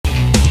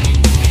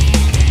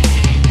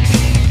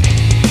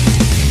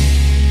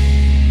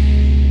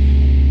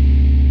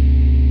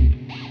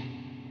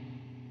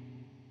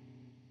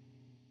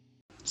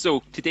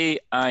So today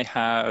I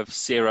have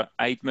Sarah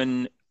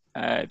Eidman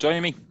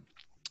joining me.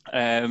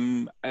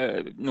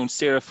 Known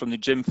Sarah from the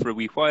gym for a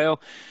wee while.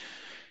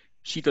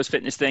 She does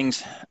fitness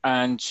things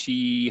and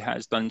she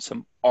has done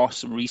some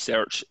awesome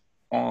research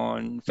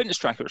on fitness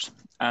trackers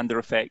and their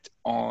effect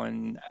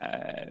on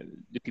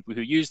the people who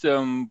use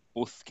them,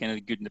 both kind of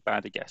the good and the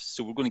bad, I guess.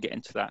 So we're going to get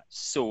into that.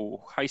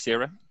 So, hi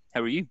Sarah,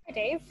 how are you? Hi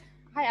Dave.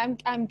 Hi,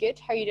 I'm good.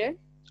 How are you doing?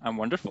 I'm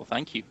wonderful,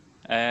 thank you.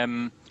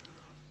 I'm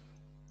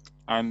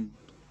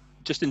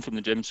just in from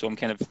the gym, so I'm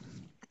kind of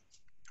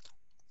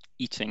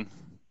eating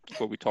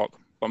before we talk.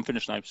 But I'm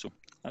finished now, so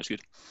that's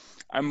good.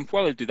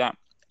 While I do that,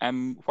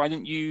 why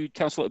don't you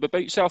tell us a little bit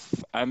about yourself?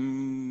 How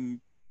long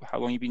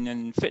you've been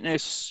in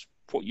fitness,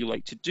 what you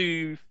like to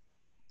do,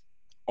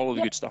 all of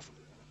the good stuff.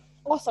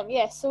 Awesome.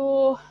 Yeah.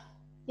 So,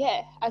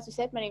 as you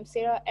said, my name's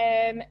Sarah.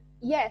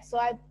 So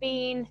I've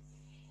been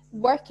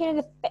working in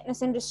the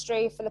fitness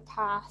industry for the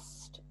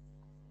past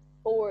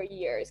 4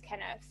 years,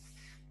 kind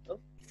of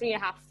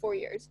 3.5, 4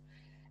 years.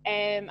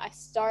 I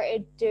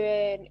started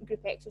doing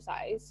group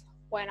exercise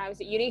when I was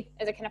at uni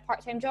as a kind of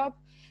part-time job.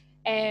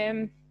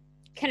 Kind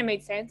of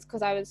made sense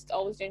because I was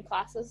always doing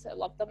classes. I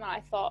loved them, and I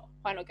thought,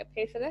 why not get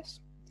paid for this?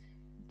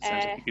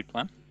 Sounds like a good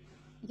plan.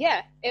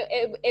 Yeah,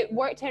 it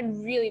worked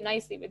in really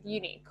nicely with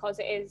uni because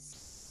it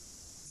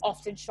is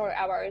often short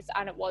hours,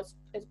 and it was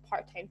a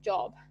part-time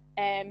job.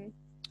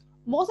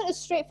 Wasn't as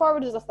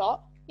straightforward as I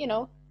thought. You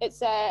know,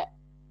 it's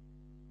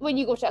when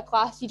you go to a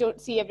class, you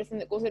don't see everything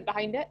that goes in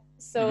behind it.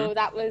 So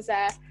that was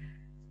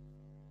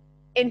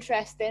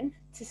interesting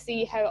to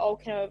see how all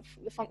kind of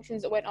the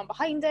functions that went on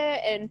behind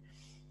it and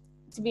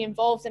to be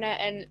involved in it.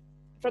 And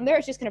from there,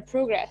 it's just kind of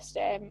progressed.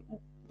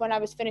 When I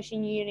was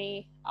finishing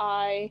uni,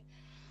 I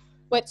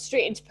went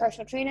straight into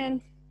personal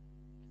training,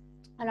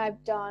 and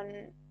I've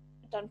done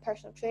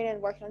personal training,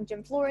 working on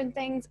gym floor and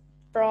things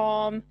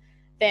from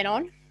then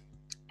on.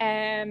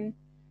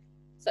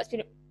 So that's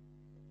been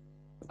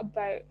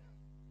about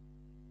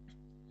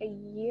a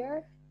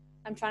year.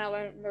 I'm trying to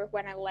remember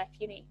when I left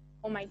uni.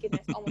 Oh my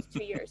goodness, almost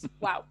 2 years.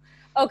 Wow.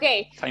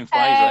 Okay. Time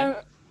flies,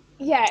 right?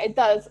 Yeah, it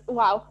does.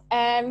 Wow.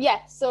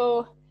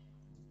 So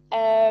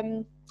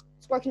was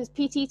working as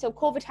PT till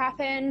COVID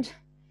happened,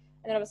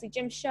 and then obviously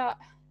gym shut.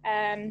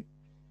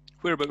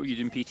 Where about were you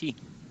doing PT?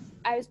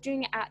 I was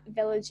doing it at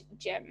Village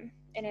Gym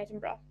in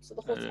Edinburgh, so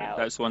the hotel.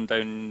 That's the one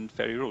down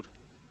Ferry Road.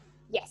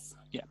 Yes.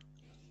 Yeah.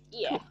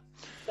 Yeah. Cool.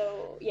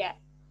 So yeah,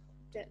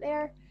 did it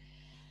there,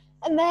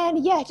 and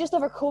then just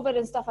over COVID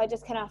and stuff, I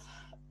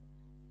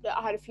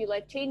had a few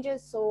life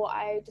changes, so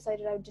I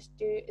decided I would just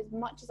do as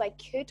much as I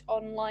could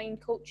online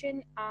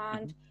coaching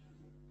and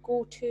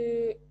go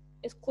to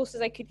as close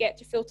as I could get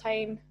to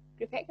full-time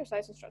group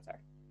exercise instructor.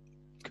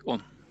 Cool.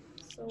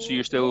 So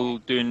you're still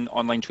doing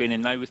online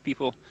training now with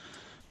people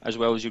as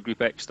well as your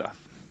group X stuff?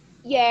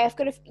 Yeah,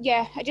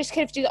 I just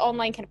kind of do the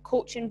online kind of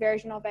coaching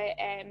version of it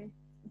and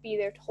be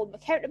there to hold them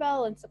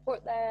accountable and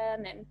support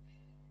them, and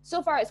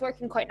so far it's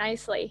working quite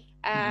nicely.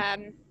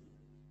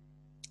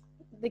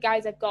 The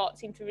guys I've got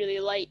seem to really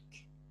like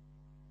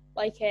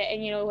it,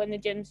 and you know, in the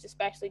gyms,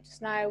 especially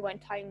just now when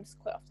time's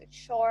quite often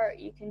short,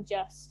 you can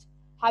just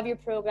have your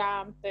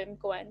program, boom,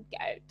 go in, get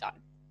out,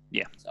 done.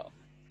 Yeah. So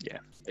yeah,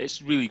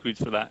 it's really good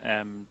for that,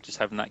 just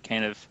having that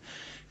kind of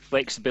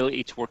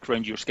flexibility to work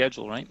around your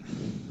schedule, right?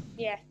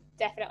 Yeah,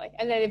 definitely.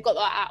 And then they've got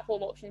the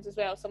at-home options as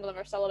well. Some of them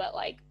are still a bit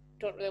like,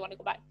 don't really want to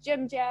go back to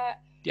gyms yet.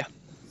 Yeah.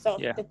 So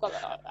they've got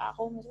that at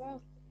home as well.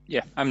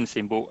 Yeah, I'm in the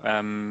same boat.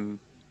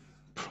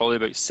 Probably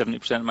about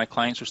 70% of my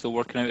clients are still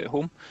working out at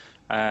home.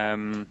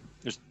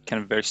 There's kind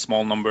of a very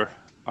small number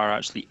are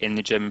actually in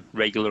the gym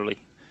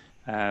regularly.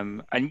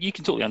 And you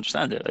can totally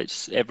understand it.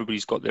 It's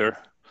everybody's got their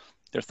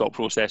thought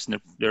process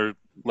and their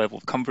level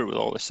of comfort with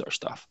all this sort of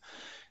stuff.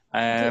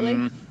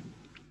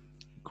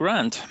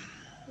 Grand.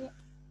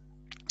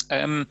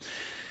 Yeah.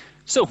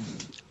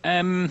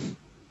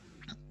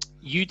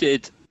 You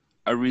did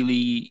a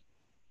really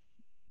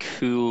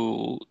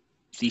cool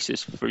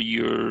thesis for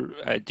your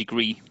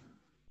degree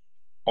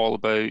all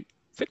about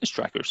fitness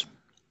trackers,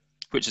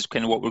 which is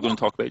kind of what we're going to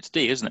talk about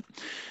today, isn't it?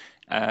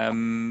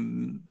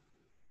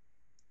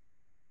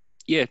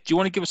 Do you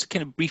want to give us a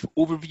kind of brief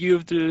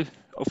overview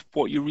of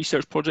what your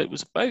research project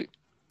was about,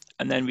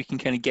 and then we can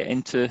kind of get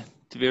into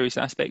the various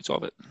aspects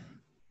of it?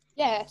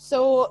 Yeah,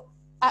 so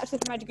actually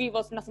for my degree it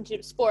was nothing to do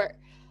with sport.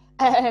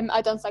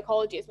 I'd done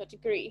psychology as my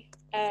degree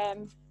that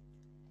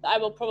I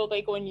will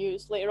probably go and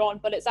use later on,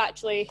 but it's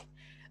actually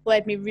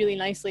led me really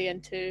nicely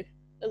into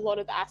a lot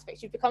of the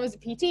aspects. You've become, as a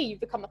PT, you've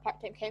become a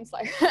part-time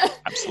counsellor.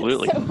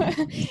 Absolutely.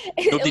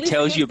 Nobody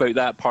tells you about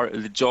that part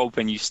of the job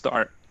when you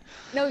start.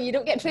 No, you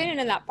don't get training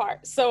in that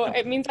part. So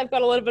it means I've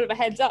got a little bit of a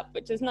heads up,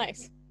 which is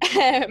nice.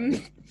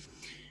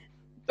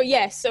 But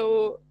yeah,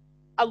 so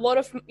a lot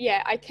of,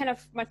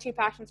 my two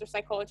passions are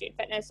psychology and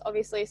fitness,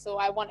 obviously. So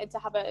I wanted to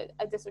have a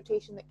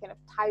dissertation that kind of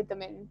tied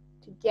them in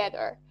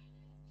together,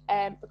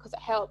 because it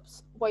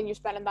helps when you're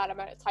spending that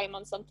amount of time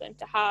on something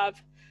to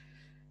have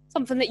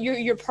something that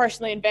you're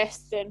personally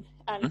invested in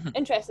and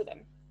interested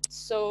in.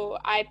 So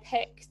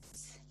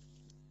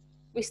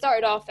we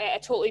started off at a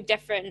totally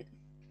different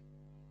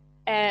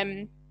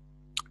kind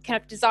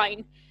of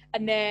design,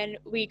 and then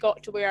we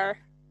got to where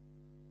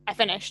I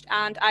finished,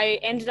 and I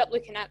ended up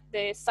looking at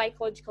the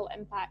psychological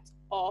impact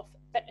of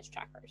fitness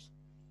trackers.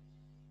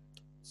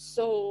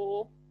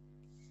 So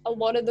a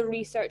lot of the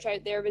research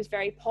out there was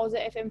very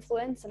positive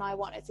influence, and I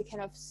wanted to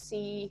kind of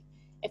see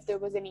if there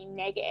was any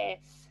negative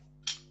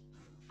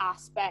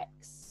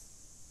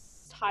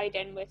aspects tied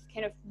in with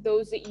kind of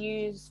those that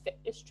use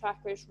fitness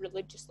trackers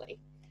religiously.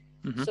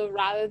 Mm-hmm. So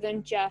rather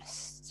than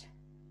just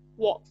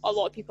what a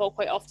lot of people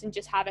quite often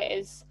just have it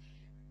as,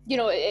 you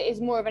know, it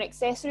is more of an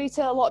accessory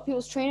to a lot of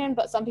people's training,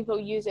 but some people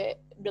use it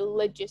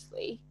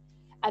religiously,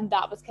 and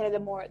that was kind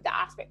of the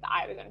aspect that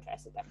I was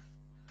interested in.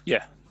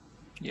 Yeah,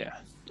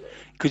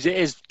 because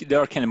they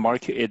are kind of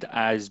marketed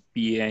as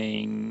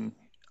being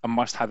a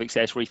must-have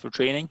accessory for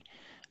training,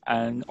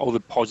 and all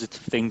the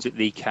positive things that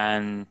they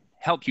can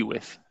help you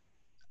with.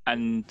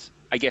 And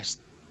I guess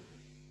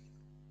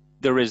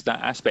there is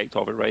that aspect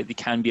of it, right? They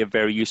can be a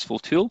very useful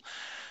tool,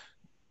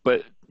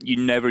 but you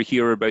never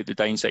hear about the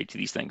downside to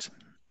these things.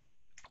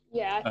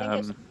 Yeah,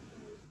 I think it's,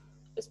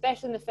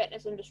 especially in the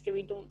fitness industry,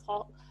 we don't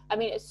talk. I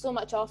mean, it's so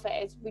much of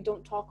it is we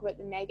don't talk about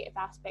the negative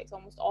aspects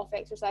almost of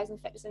exercise in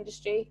the fitness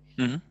industry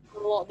mm-hmm.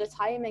 a lot of the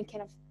time, and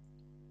kind of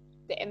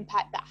the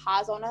impact that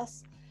has on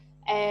us.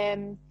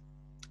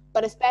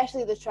 But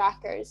especially the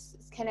trackers,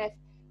 it's kind of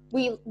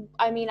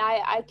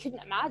I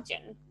couldn't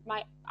imagine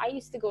I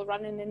used to go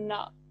running and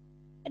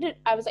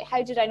I was like,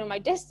 how did I know my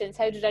distance?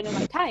 How did I know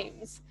my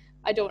times?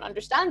 I don't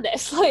understand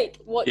this. Like,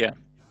 what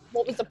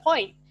was the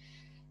point?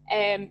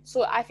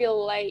 So I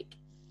feel like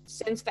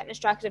since fitness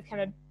trackers have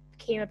kind of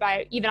came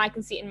about, even I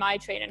can see it in my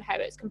training how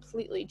it's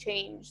completely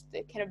changed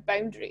the kind of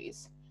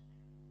boundaries.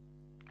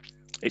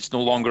 It's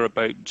no longer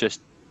about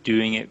just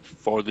doing it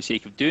for the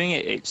sake of doing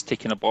it. It's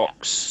ticking a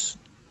box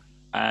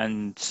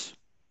and,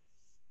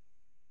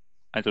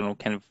 I don't know,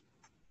 kind of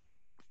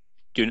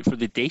doing it for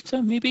the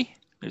data, maybe?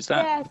 Is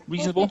that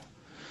reasonable?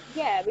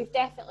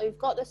 We've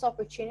got this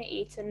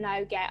opportunity to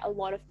now get a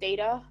lot of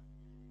data,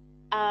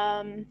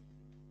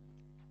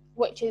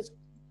 which is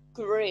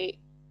great,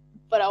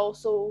 but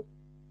also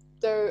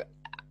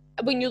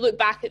when you look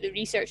back at the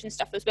research and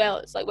stuff as well,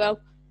 it's like, well,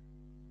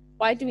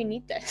 why do we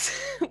need this?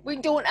 We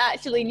don't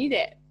actually need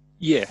it.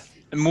 Yeah,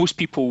 and most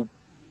people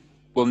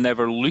will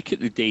never look at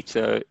the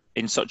data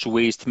in such a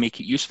way as to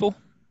make it useful.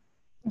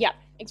 Yeah,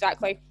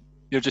 exactly.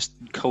 They're just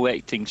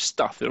collecting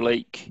stuff. They're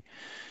like, you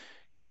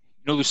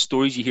know, those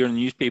stories you hear in the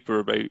newspaper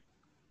about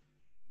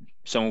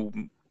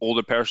some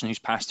older person who's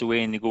passed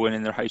away and they go in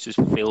and their house is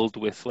filled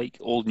with like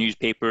old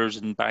newspapers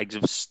and bags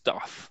of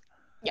stuff.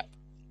 Yep.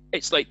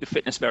 It's like the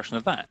fitness version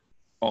of that,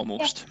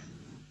 almost.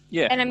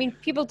 Yeah. And I mean,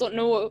 people don't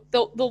know,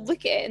 they'll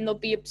look at it and they'll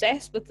be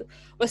obsessed with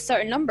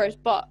certain numbers,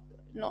 but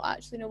not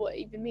actually know what it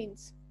even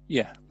means.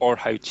 Yeah, or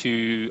how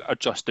to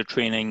adjust their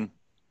training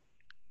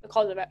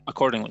because of it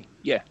accordingly.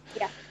 Yeah.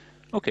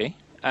 Okay.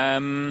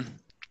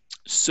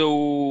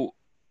 So,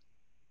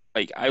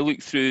 like, I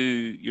looked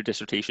through your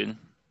dissertation,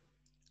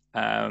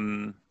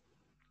 and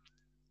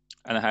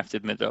I have to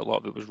admit that a lot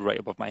of it was right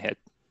above my head.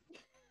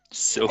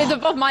 So it's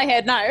above my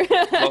head now.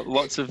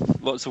 lots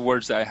of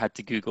words that I had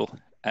to Google,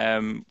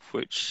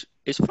 which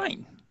is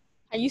fine.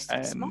 I used to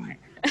be smart.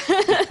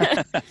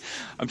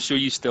 I'm sure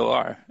you still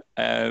are.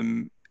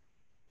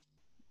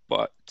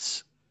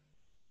 But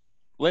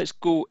let's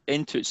go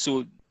into it.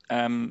 So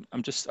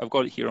I've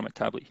got it here on my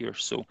tablet here.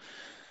 So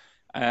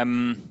so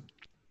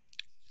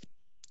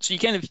you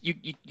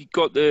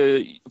got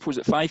was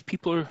it 5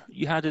 people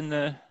you had in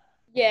the?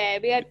 Yeah,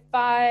 we had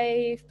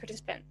 5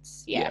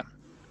 participants. Yeah.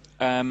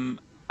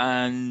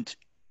 And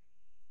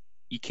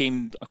you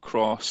came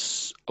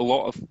across a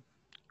lot of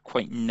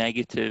quite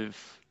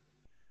negative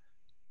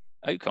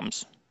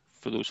outcomes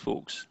for those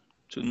folks.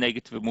 So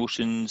negative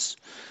emotions,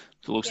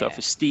 low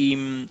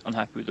self-esteem,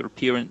 unhappy with their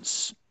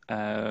appearance,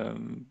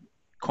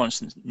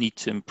 constant need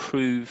to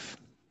improve.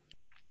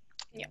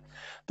 Yeah.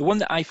 The one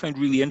that I found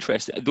really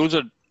interesting, those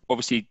are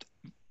obviously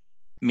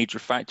major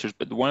factors,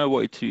 but the one I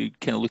wanted to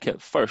kind of look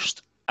at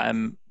first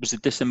was the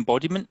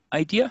disembodiment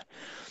idea.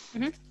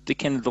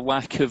 Mm-hmm. The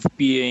lack of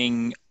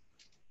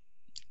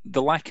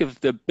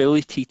the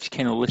ability to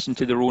kind of listen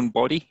to their own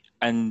body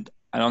and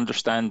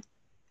understand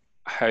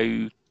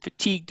how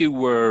fatigued they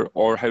were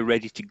or how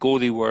ready to go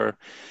they were,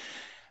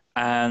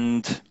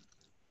 and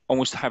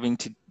almost having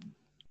to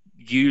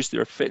use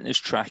their fitness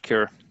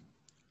tracker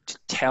to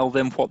tell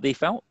them what they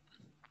felt.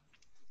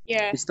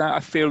 Yeah. Is that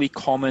a fairly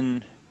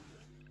common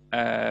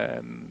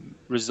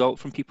result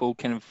from people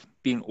kind of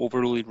being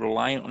overly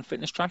reliant on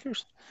fitness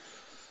trackers?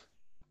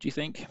 Do you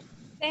think?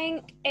 I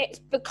think it's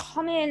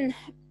becoming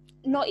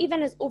not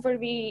even as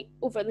overly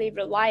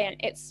reliant.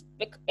 It's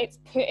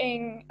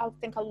putting, I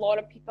think a lot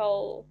of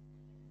people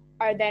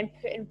are then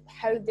putting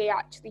how they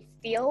actually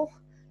feel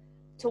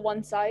to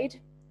one side.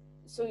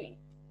 So,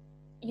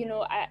 you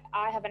know,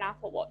 I have an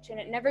Apple Watch and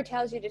it never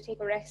tells you to take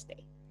a rest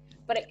day,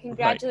 but it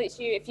congratulates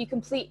you if you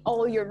complete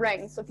all your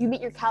rings. So if you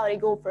meet your calorie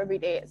goal for every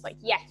day, it's like,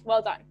 yes,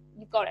 well done,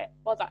 you've got it,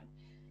 well done.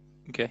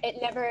 Okay.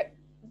 It never,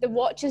 the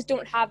watches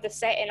don't have the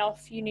setting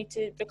off, you need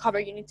to recover,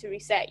 you need to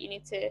reset, you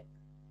need to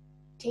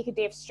take a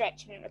day of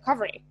stretching and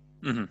recovery.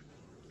 Mm-hmm.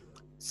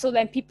 So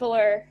then people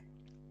are,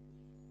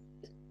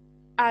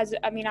 as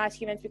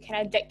humans, we're kind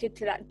of addicted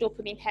to that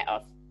dopamine hit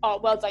of, oh,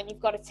 well done,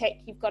 you've got a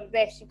tick, you've got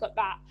this, you've got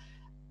that.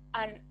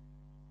 And,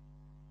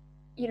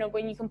 you know,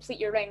 when you complete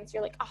your rings,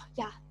 you're like, oh,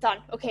 yeah, done.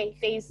 Okay,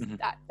 phase, Mm-hmm.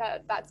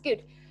 that's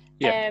good.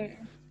 Yeah.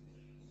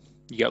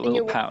 You get a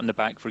little pat on the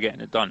back for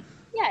getting it done.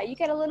 Yeah, you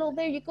get a little,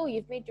 there you go,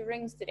 you've made your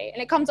rings today.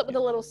 And it comes up with a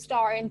little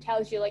star and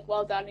tells you, like,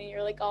 well done. And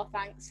you're like, oh,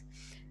 thanks.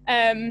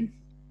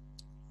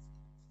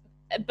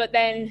 But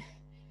then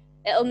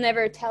it'll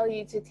never tell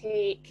you to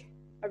take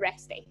a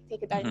rest day,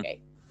 take a down Mm-hmm.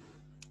 day.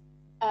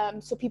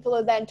 So people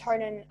are then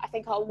turning, I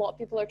think a lot of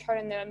people are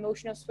turning their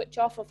emotional switch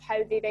off of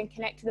how they then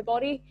connect to the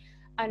body.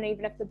 And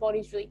even if the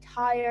body's really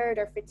tired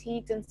or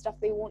fatigued and stuff,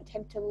 they won't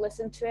tend to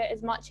listen to it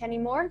as much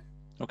anymore.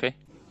 Okay.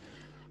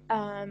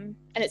 And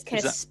it's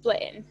kind of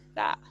splitting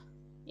that.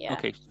 Yeah.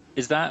 Okay.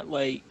 Is that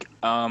like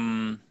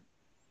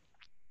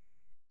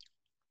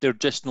they're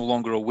just no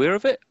longer aware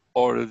of it,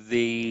 or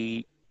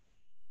they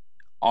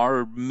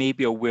are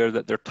maybe aware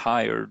that they're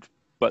tired,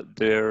 but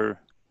their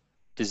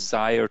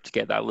desire to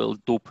get that little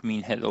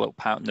dopamine hit, a little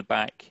pat on the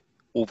back,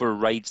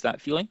 overrides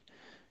that feeling,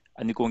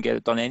 and they go and get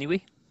it done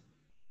anyway?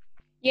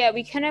 Yeah,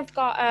 we kind of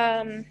got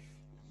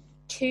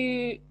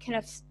two kind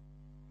of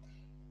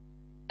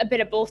a bit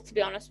of both, to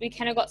be honest. We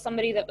kind of got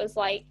somebody that was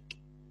like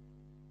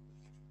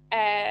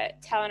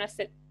telling us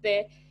that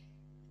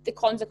the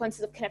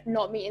consequences of kind of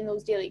not meeting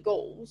those daily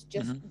goals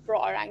just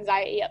brought her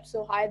anxiety up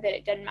so high that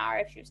it didn't matter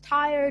if she was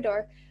tired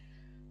or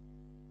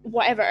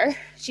whatever,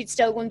 she'd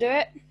still go and do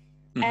it.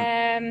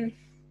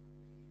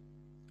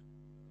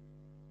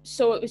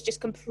 So it was just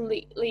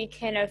completely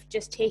kind of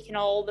just taking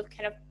all the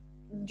kind of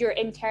your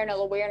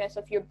internal awareness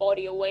of your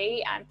body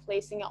away and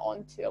placing it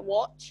onto a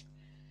watch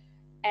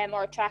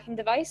or a tracking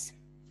device.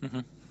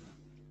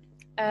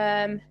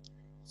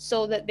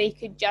 So that they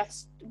could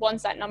just,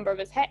 once that number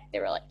was hit, they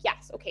were like,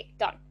 yes, okay,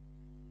 done.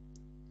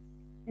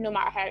 No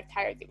matter how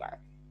tired they were.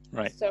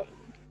 Right. So,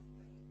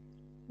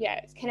 yeah,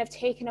 it's kind of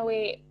taken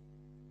away.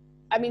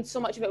 I mean, so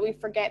much of it we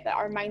forget that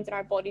our minds and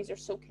our bodies are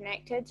so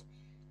connected.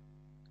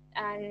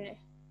 And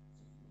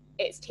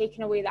it's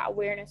taken away that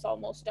awareness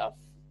almost of,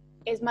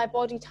 is my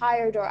body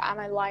tired or am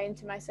I lying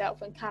to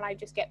myself and can I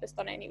just get this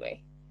done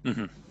anyway?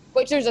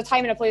 Which there's a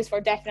time and a place for,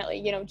 definitely,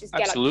 you know, just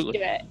get up, just do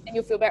it, and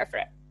you'll feel better for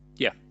it.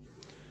 Yeah.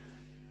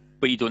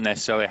 But you don't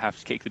necessarily have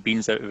to kick the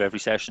beans out of every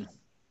session.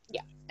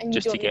 Yeah. And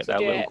just to get that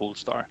little gold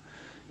star.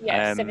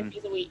 Yeah, 7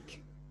 days a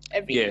week.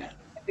 Every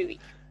week.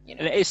 You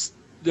know? And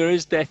there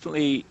is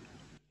definitely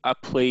a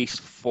place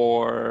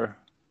for,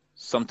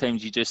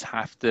 sometimes you just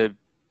have to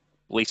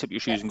lace up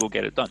your shoes and go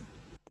get it done.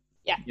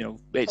 Yeah. You know,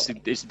 it's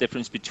the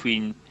difference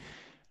between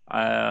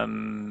I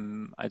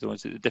don't know,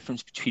 is it the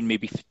difference between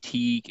maybe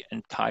fatigue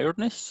and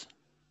tiredness?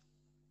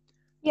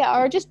 Yeah,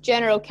 or just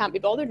general can't be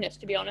botheredness,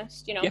 to be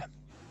honest, you know.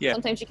 Yeah.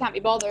 Sometimes you can't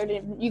be bothered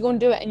and you go and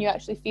do it and you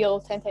actually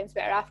feel 10 times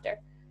better after.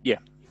 Yeah.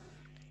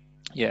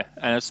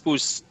 And I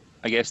suppose,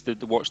 I guess the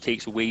watch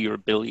takes away your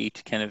ability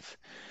to kind of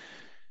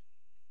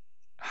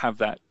have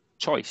that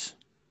choice.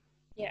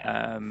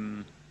 Yeah.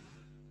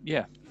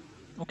 Yeah.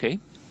 Okay.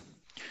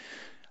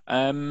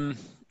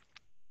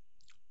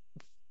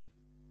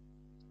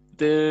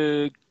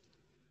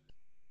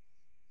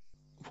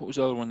 What was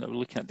the other one that we're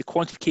looking at? The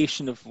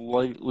quantification of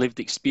lived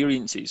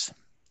experiences.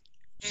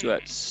 So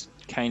that's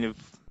kind of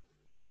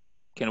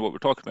what we're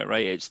talking about,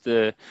 right? It's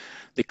the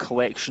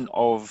collection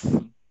of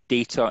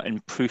data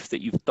and proof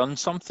that you've done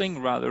something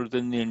rather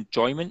than the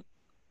enjoyment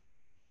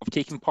of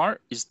taking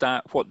part. Is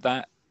that what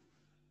that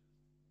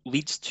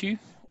leads to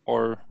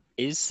or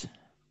is?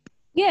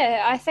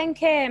 Yeah, I think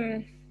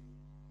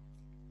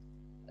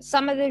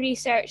some of the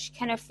research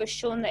kind of was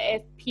shown that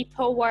if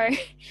people were,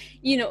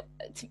 you know,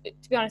 to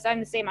be honest,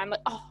 I'm the same. I'm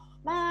like, oh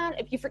man,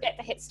 if you forget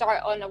to hit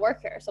start on a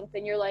workout or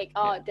something, you're like,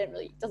 oh, it doesn't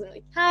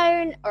really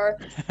count or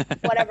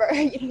whatever.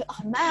 You're like,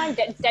 oh man,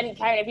 didn't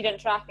count if you didn't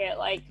track it.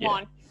 Like, come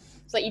on.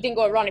 It's like you didn't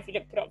go a run if you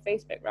didn't put it on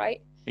Facebook,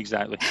 right?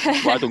 Exactly.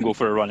 Well, I don't go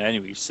for a run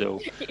anyway, so.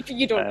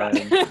 You don't run.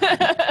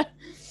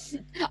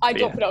 I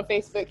don't put it on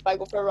Facebook if I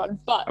go for a run,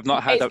 but I've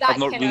not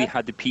really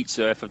had the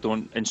pizza if I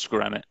don't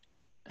Instagram it.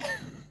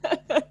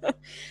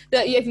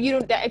 If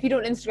you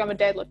don't Instagram a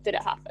deadlift, did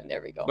it happen?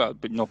 There we go. Well,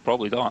 but no,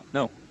 probably not.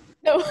 No.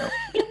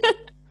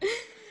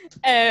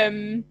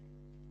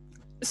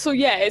 So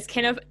yeah, it's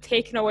kind of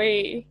taken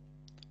away.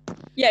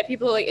 Yeah,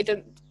 people are like it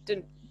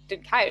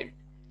didn't count.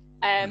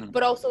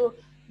 But also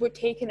we're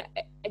taking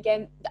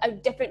again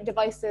different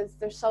devices.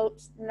 There's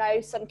now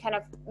some kind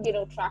of, you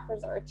know,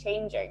 trackers that are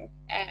changing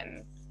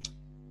and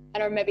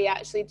are maybe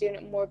actually doing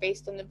it more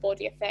based on the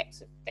body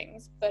effects of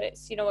things. But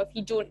it's, you know, if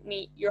you don't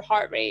meet your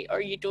heart rate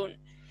or you don't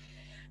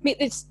meet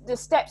the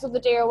steps of the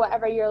day or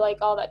whatever, you're like,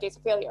 oh, that day's a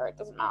failure. It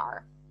doesn't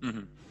matter.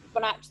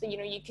 But actually, you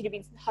know, you could have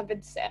been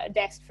having at a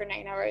desk for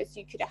 9 hours.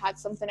 You could have had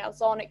something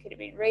else on. It could have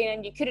been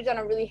raining. You could have done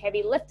a really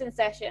heavy lifting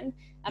session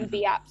and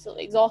be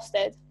absolutely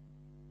exhausted.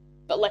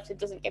 But lifting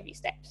doesn't give you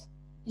steps.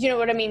 you know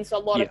what I mean? So a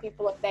lot Yeah. of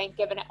people are then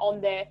giving it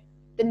on the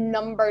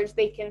numbers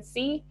they can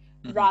see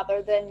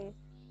rather than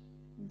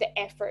the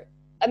effort.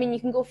 I mean, you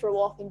can go for a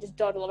walk and just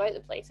dawdle about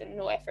the place and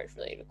no effort's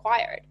really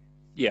required.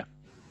 Yeah.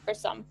 For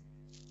some.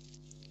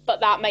 But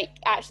that might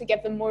actually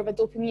give them more of a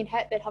dopamine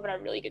hit than having a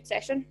really good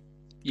session.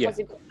 Yeah. Because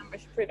they've got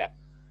numbers to prove it.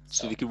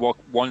 So they could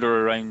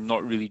wander around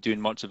not really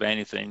doing much of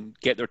anything,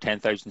 get their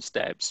 10,000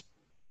 steps,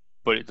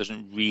 but it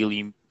doesn't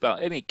really, well,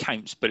 I mean, it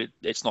counts, but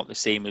it's not the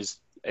same as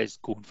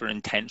going for an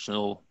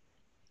intentional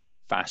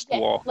fast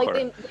walk. Like or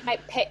they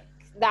might pick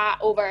that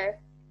over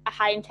a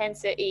high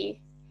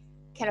intensity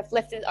kind of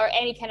lifting or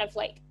any kind of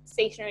like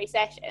stationary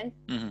session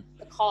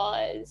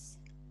because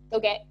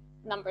they'll get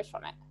numbers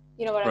from it.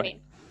 You know what I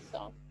mean?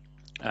 So.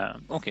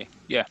 Okay,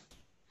 yeah.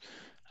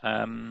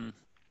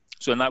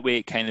 So in that way,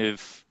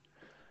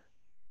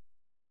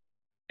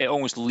 it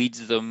almost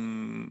leads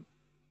them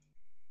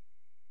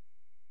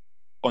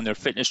on their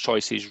fitness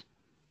choices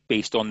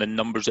based on the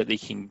numbers that they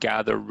can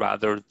gather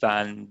rather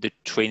than the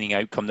training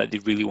outcome that they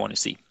really want to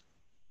see.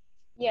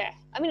 Yeah,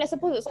 I mean, I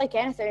suppose it's like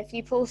anything. If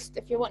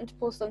you're wanting to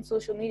post on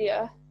social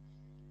media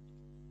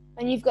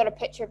and you've got a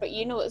picture, but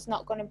you know it's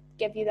not going to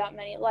give you that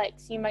many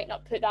likes, you might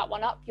not put that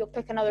one up. You'll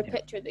pick another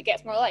picture that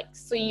gets more likes.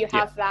 So you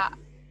have that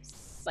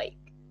like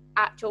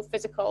actual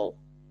physical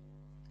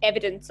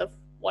evidence of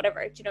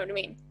whatever. Do you know what I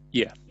mean?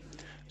 Yeah.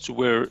 So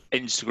where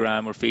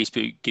Instagram or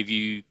Facebook give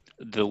you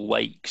the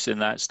likes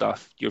and that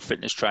stuff, your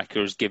fitness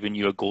tracker is giving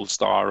you a gold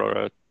star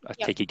or a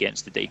tick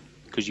against the day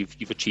because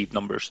you've achieved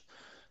numbers.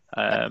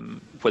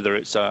 Whether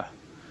it's I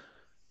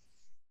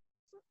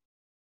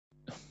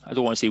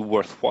don't want to say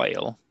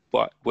worthwhile,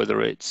 but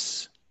whether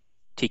it's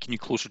taking you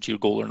closer to your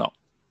goal or not.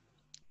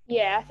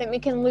 Yeah, I think we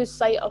can lose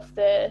sight of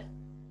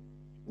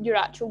your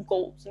actual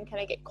goals and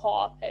kind of get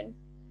caught up in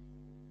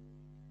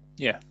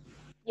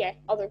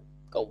other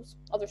goals,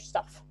 other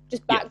stuff,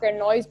 just background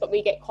noise, but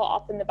we get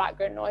caught up in the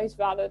background noise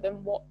rather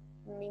than what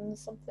means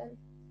something.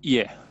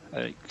 Yeah,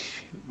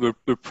 we're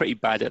pretty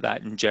bad at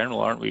that in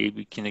general, aren't we?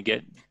 We kind of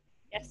get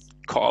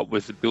caught up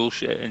with the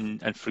bullshit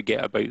and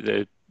forget about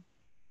the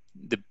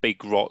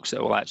big rocks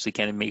that will actually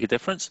kind of make a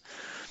difference.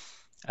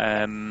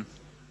 Do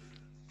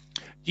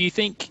you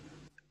think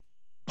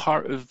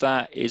part of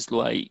that is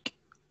like,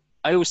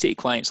 I always say to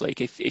clients, like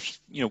if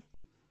you know,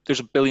 there's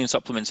a billion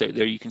supplements out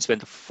there, you can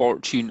spend a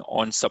fortune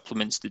on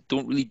supplements that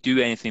don't really do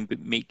anything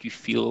but make you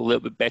feel a little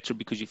bit better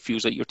because it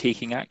feels like you're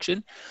taking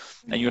action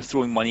and you're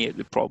throwing money at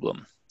the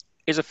problem.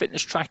 Is a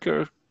fitness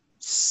tracker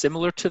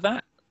similar to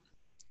that?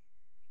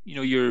 You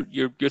know,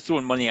 you're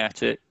throwing money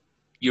at it,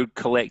 you're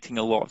collecting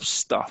a lot of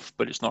stuff,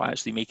 but it's not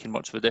actually making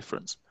much of a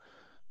difference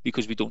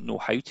because we don't know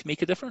how to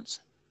make a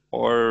difference?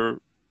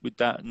 Or would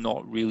that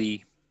not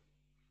really?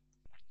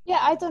 Yeah,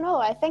 I don't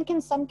know. I think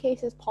in some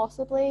cases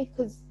possibly,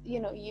 because you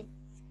know you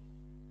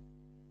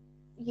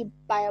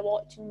buy a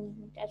watch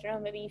and I don't know,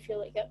 maybe you feel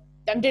like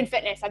I'm doing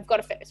fitness, I've got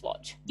a fitness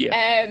watch.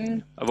 Yeah.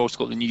 I've also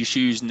got the new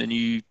shoes and the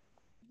new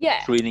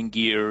training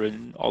gear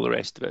and all the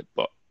rest of it,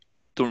 but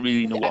don't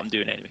really know what I'm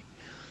doing anyway.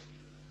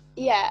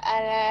 Yeah,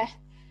 and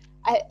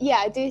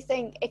I do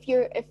think if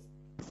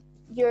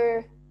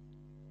you're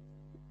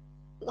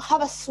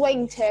have a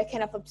swing to a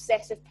kind of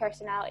obsessive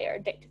personality or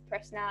addictive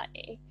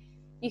personality,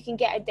 you can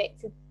get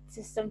addicted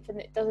to something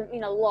that doesn't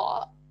mean a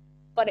lot,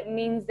 but it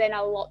means then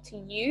a lot to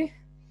you.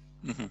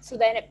 So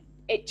then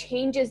it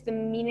changes the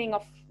meaning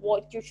of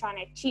what you're trying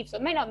to achieve. So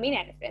it might not mean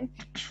anything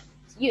to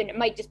you, and it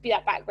might just be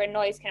that background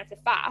noise, kind of the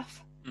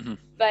faff.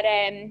 But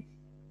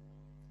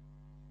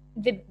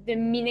the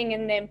meaning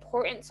and the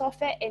importance of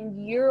it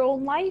in your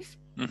own life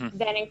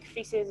then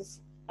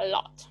increases a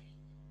lot.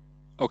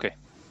 Okay.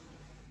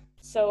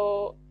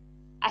 So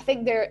I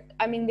think they're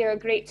a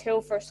great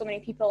tool for so many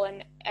people.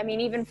 And I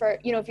mean, even for,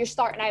 you know, if you're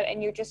starting out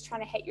and you're just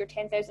trying to hit your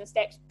 10,000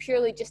 steps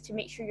purely just to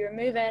make sure you're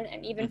moving,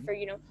 and even for,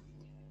 you know,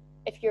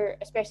 if you're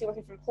especially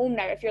working from home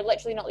now, if you're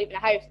literally not leaving the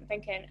house and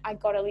thinking, I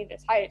gotta leave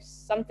this house,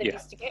 something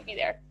needs to get me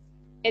there.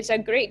 It's a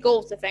great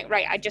goal to think,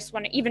 right, I just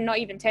want to, not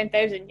even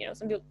 10,000, you know,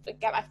 some people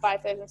get my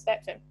 5,000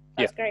 steps in.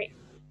 That's great.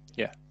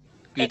 Yeah.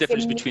 The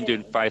difference between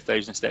doing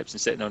 5,000 steps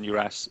and sitting on your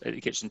ass at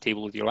the kitchen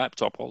table with your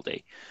laptop all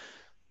day,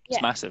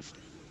 it's massive.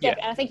 Yeah.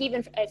 And I think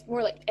even it's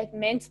more like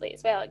mentally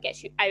as well, it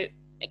gets you out,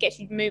 it gets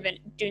you moving,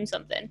 doing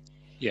something.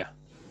 Yeah.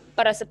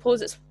 But I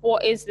suppose it's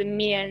what is the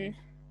main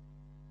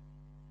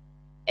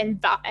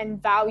and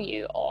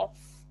value of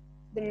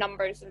the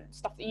numbers and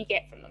stuff that you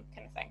get from them,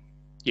 kind of thing.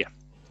 Yeah.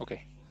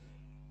 Okay.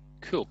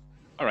 Cool.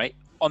 All right.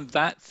 On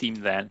that theme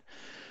then,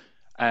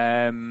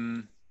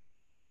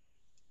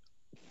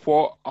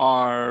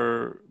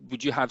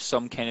 would you have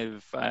some kind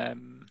of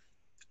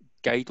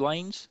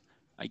guidelines,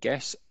 I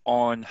guess,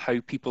 on how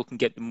people can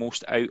get the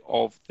most out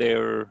of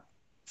their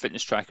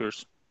fitness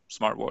trackers,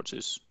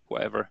 smartwatches,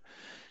 whatever,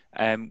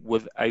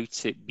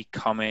 without it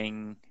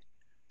becoming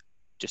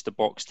just a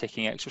box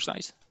ticking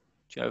exercise?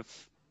 Do you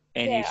have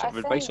any sort of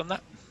advice on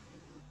that?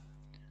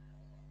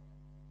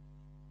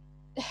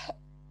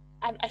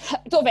 I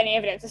don't have any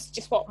evidence. It's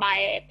just what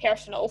my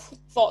personal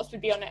thoughts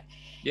would be on it.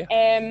 Yeah.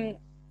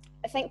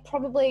 I think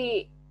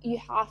probably you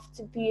have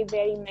to be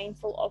very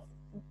mindful of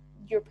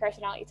your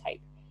personality type.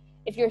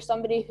 If you're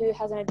somebody who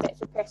has an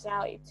addictive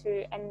personality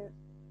to and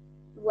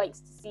likes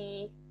to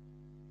see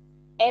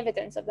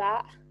evidence of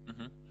that,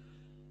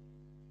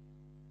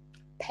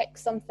 pick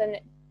something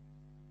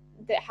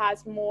that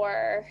has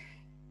more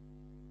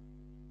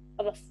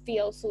of a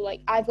feel. So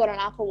like I've got an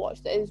Apple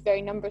Watch that is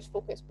very numbers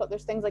focused, but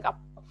there's things like a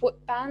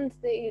foot band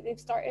that they've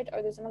started,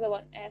 or there's another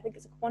one, I think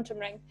it's a Quantum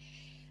Ring,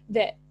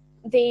 that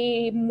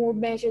they more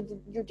measure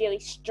your daily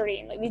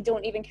strain. Like they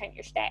don't even count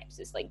your steps.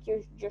 It's like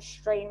your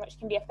strain, which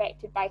can be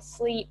affected by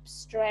sleep,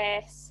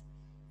 stress.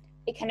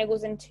 It kind of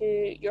goes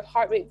into your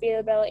heart rate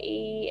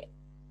variability.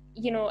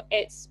 You know,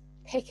 it's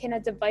picking a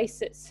device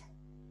that's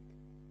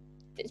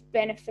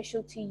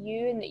beneficial to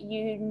you, and that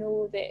you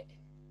know that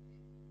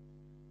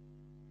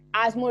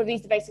as more of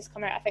these devices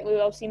come out, I think we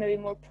will see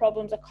maybe more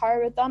problems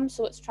occur with them.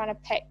 So it's trying to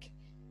pick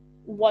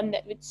one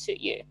that would suit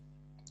you.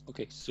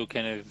 Okay, so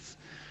kind of,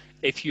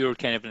 if you're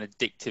kind of an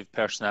addictive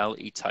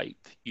personality type,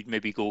 you'd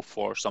maybe go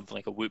for something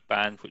like a Whoop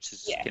Band, which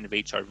is kind of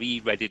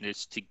HRV,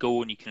 readiness to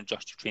go, and you can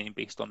adjust your training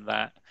based on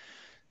that.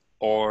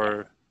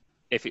 Or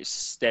if it's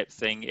step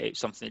thing, it's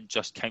something that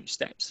just counts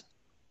steps.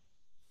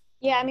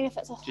 Yeah, I mean, if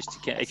it's a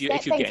just to, if you're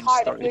getting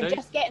hard, started, if you're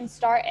just getting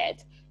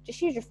started,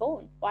 just use your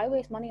phone. Why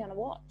waste money on a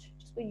watch?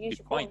 Just use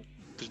your phone.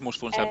 Because most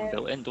phones have them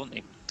built in, don't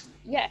they?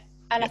 Yeah,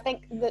 and I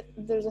think that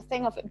there's a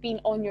thing of it being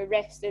on your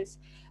wrist is,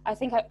 I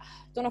don't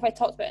know if I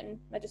talked about it in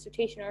my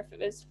dissertation or if it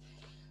was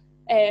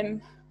a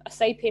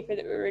side paper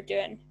that we were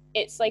doing.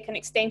 It's like an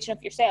extension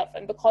of yourself,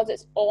 and because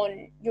it's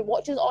on, your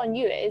watch is on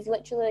you, it is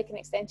literally like an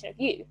extension of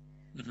you.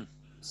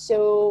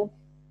 So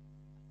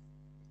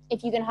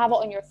if you can have it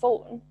on your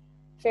phone,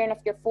 fair enough,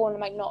 your phone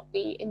might not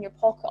be in your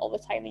pocket all the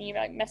time and you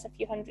might miss a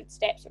few hundred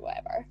steps or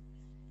whatever,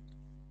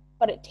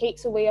 but it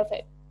takes away of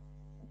it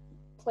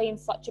playing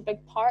such a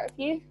big part of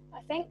you,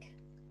 I think.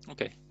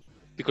 Okay,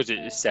 because it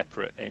is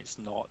separate and it's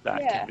not that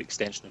kind of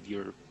extension of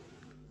your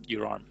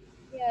arm.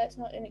 Yeah, it's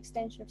not an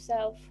extension of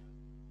self.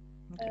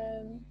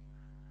 Okay.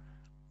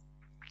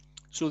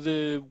 So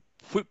the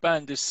Whoop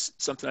Band is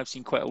something I've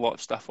seen quite a lot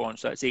of stuff on.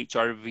 So that's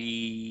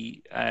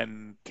HRV,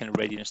 kind of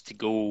readiness to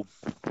go,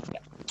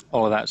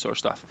 all of that sort of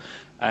stuff.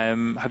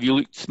 Have you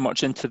looked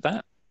much into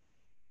that?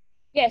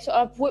 Yeah,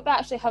 so Whoop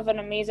actually have an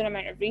amazing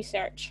amount of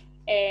research.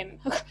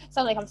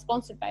 Sound like I'm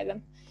sponsored by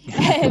them.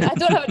 I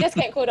don't have a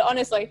discount code,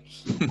 honestly.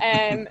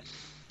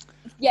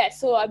 Yeah,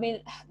 so I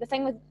mean, the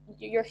thing with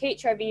your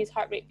HRV is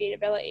heart rate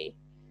variability,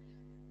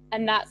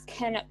 and that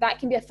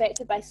can be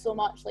affected by so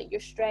much, like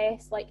your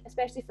stress, like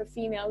especially for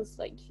females,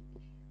 like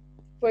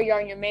where you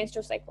are in your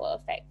menstrual cycle will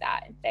affect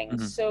that and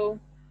things. So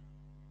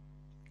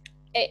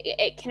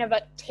it kind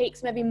of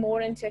takes maybe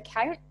more into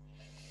account,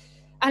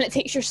 and it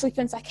takes your sleep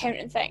into account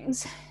and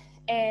things.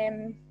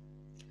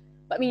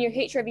 But I mean, your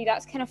HRV,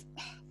 that's kind of,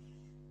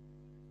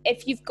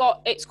 if you've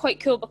got, it's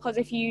quite cool because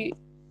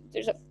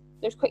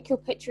there's quite cool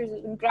pictures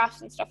and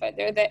graphs and stuff out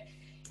there that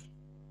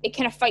it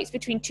kind of fights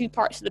between two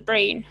parts of the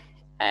brain.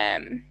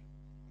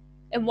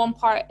 And one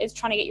part is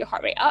trying to get your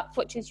heart rate up,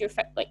 which is your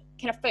like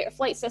kind of fight or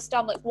flight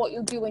system, like what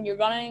you'll do when you're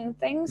running and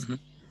things.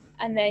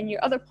 And then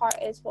your other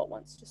part is what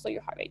wants to slow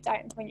your heart rate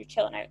down when you're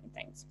chilling out and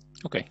things.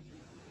 Okay.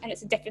 And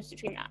it's a difference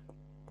between that.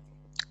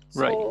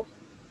 So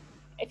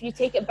if you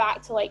take it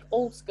back to like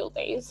old school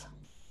days,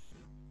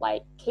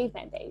 like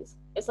caveman days,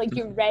 it's like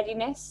your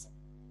readiness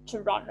to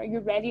run or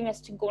your readiness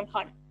to go and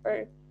hunt,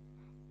 or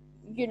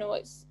you know,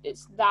 it's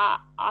that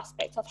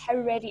aspect of how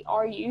ready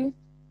are you,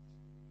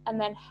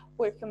 and then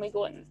where can we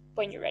go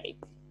when you're ready.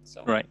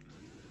 So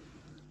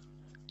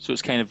so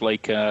it's kind of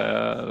like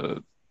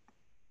not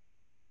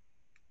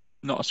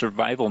a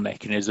survival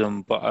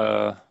mechanism,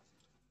 but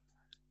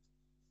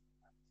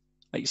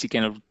like you see,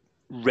 kind of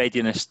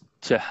readiness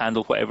to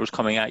handle whatever's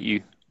coming at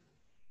you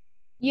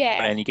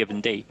on any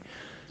given day.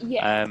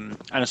 And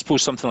I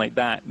suppose something like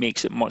that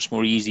makes it much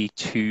more easy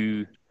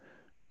to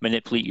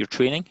manipulate your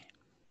training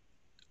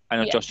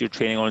and adjust your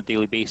training on a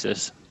daily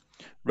basis,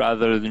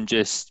 rather than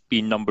just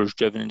being numbers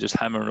driven and just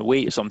hammering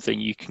away at something.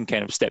 You can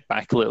kind of step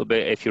back a little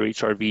bit. If your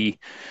HRV,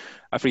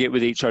 I forget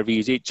with HRV,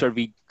 is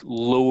HRV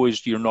low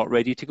as you're not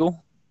ready to go?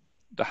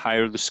 The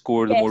higher the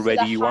score, the more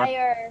ready you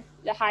are?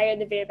 The higher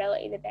the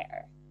variability, the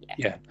better.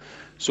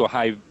 So a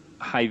high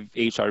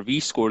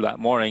HRV score that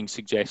morning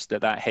suggests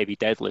that heavy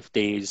deadlift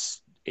day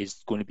is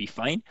going to be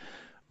fine.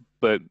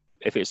 But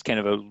if it's kind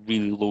of a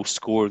really low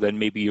score, then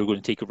maybe you're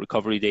going to take a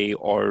recovery day,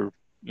 or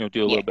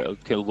do a little bit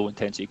of kind of low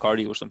intensity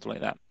cardio or something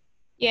like that.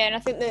 Yeah, and I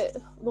think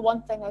the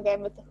one thing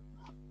again with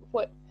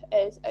what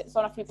is, it's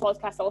on a few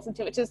podcasts I listen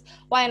to, which is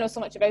why I know so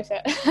much about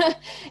it.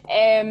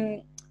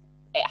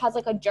 It has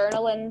like a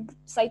journaling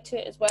side to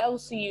it as well,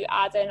 so you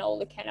add in all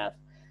the kind of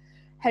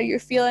how you're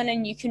feeling,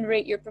 and you can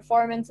rate your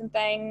performance and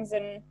things,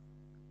 and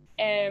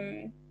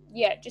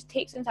it just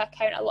takes into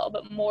account a little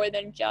bit more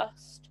than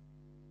just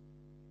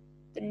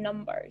the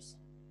numbers.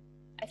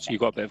 So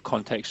you've got a bit of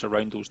context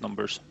around those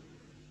numbers.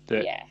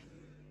 And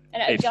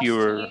it adjusts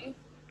to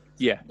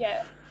you.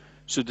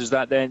 So does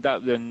that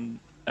then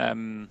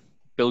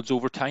builds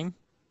over time?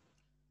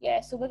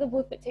 Yeah, so with a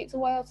Whoop, it takes a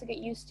while to get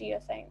used to, I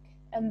think.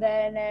 And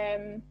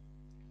then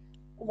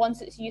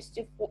once it's used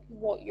to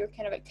what your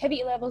kind of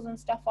activity levels and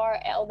stuff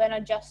are, it'll then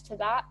adjust to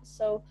that.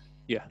 So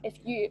Yeah. if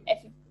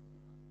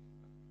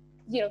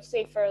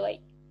say for like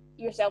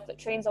yourself that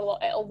trains a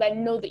lot, it'll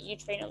then know that you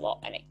train a lot,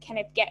 and it kind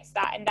of gets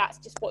that, and that's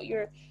just what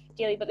you're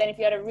daily. But then if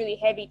you had a really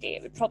heavy day,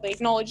 it would probably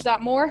acknowledge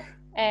that more.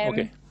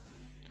 Okay.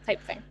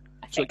 Type thing.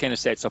 So it kind of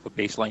sets up a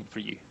baseline for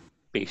you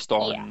based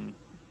on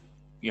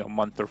a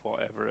month or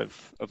whatever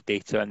of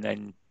data, and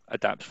then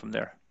adapts from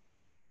there.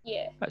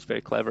 Yeah. That's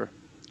very clever.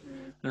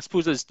 And I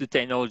suppose as the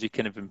technology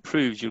kind of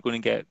improves, you're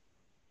going to get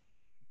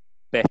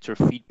better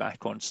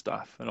feedback on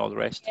stuff and all the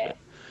rest of it.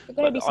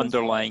 But the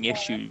underlying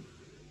issue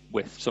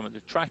with some of the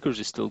trackers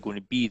is still going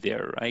to be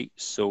there, right?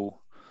 So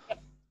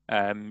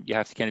you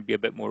have to kind of be a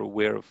bit more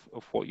aware of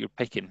what you're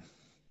picking.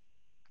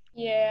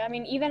 Yeah, I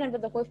mean, even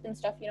with the Whoop and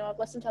stuff, I've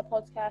listened to a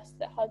podcast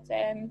that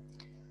had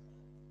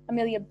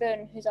Amelia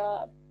Boone, who's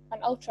an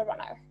ultra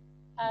runner,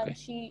 and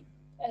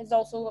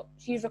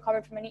she's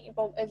recovered from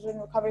is in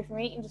recovery from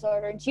an eating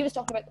disorder, and she was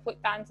talking about the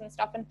Whoop bands and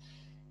stuff, and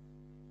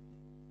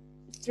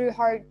through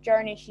her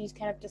journey, she's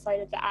kind of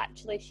decided that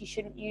actually she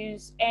shouldn't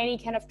use any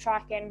kind of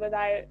tracking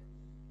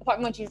apart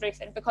from when she's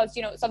racing, because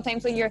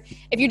sometimes if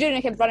you're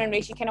doing a running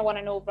race, you kind of want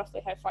to know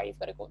roughly how far you've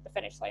got to go to the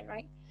finish line,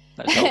 right?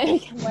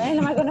 When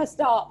am I going to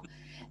stop?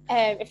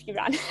 If you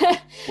run.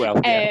 Well,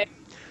 yeah.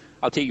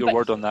 I'll take your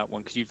word on that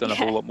one, because you've done a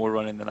whole lot more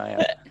running than I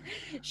have.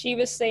 She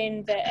was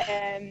saying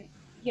that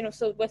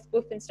so with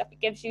Whoop and stuff, it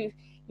gives you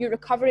your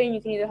recovery, and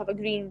you can either have a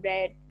green,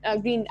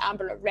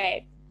 amber, or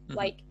red. Mm-hmm.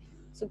 Like,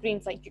 so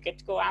green's like you're good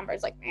to go,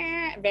 amber's like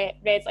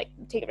red's like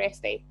take a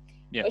rest day.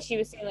 Yeah. But she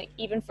was saying, like,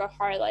 even for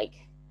her, like,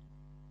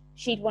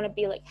 she'd want to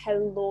be like how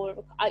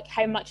low, like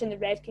how much in the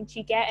red can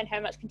she get, and how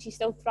much can she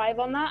still thrive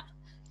on that.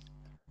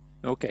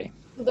 Okay.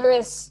 There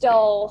is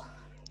still.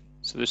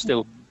 So there's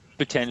still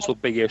potential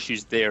big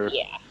issues there.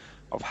 Yeah.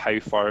 Of how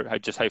far,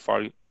 like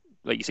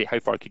you say, how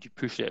far could you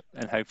push it,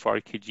 and how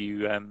far could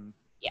you?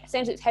 Yeah,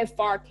 essentially, it's how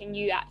far can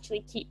you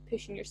actually keep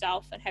pushing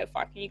yourself, and how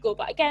far can you go.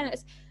 But again,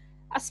 it's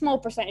a small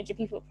percentage of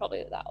people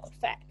probably that will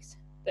affect.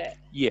 But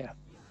yeah,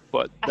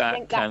 but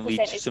that can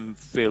lead to some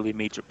fairly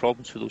major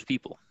problems for those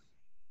people.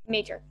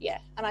 Major, yeah,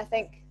 and I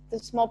think the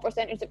small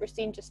percentage that we're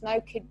seeing just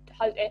now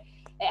it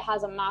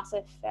has a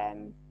massive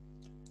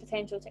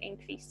potential to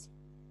increase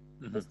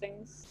those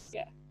things.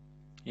 Yeah.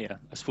 Yeah,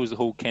 I suppose the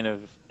whole kind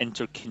of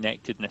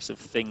interconnectedness of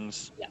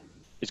things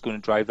is going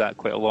to drive that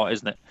quite a lot,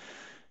 isn't it?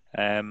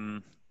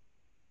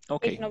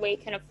 Okay. Taking away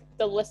kind of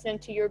the listening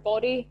to your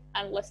body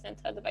and listening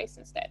to a device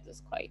instead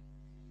is quite.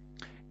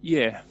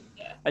 Yeah.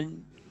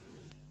 And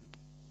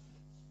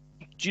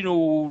do you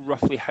know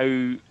roughly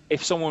how,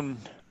 if someone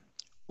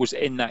was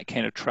in that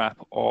kind of trap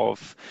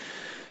of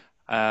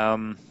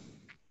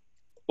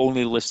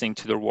only listening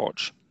to their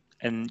watch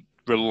and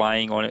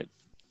relying on it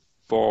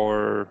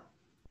for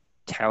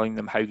telling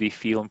them how they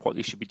feel and what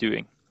they should be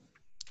doing,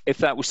 if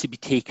that was to be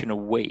taken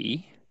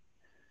away,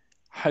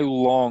 how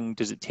long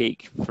does it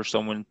take for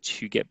someone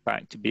to get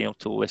back to being able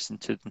to listen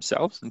to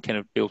themselves and kind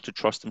of be able to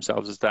trust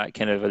themselves as that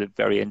kind of a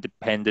very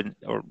independent,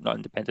 or not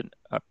independent,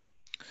 I've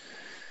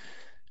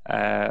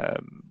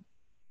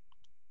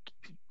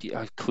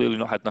clearly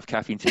not had enough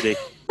caffeine today.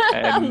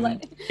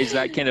 Is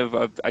that kind of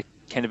a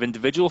kind of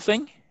individual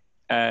thing,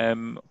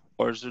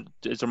 or is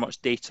there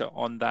much data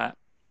on that?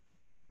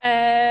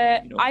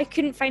 I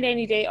couldn't find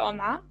any data on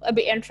that. It'd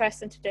be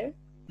interesting to do.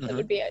 It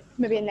would be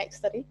maybe a next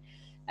study.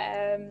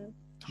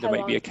 There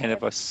might be a kind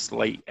of a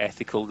slight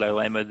ethical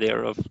dilemma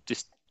there of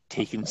just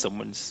taking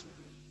someone's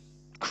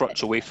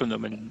crutch away from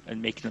them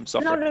and making them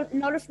suffer.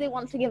 Not if they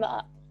want to give it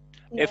up.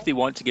 If they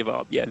want to give it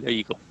up, yeah, there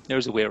you go.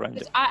 There's a way around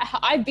it.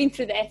 I've been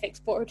through the ethics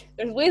board.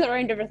 There's ways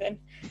around everything.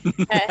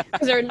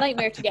 Because they're a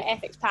nightmare to get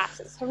ethics passed.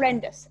 It's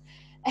horrendous.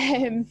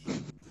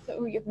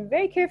 So you have to be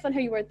very careful on how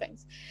you word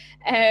things.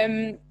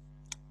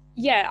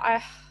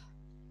 Yeah,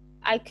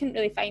 I couldn't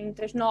really find.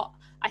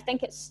 I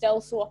think it's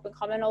still so up and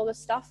coming, all this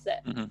stuff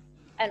that.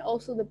 And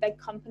also the big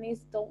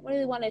companies don't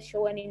really want to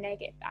show any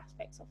negative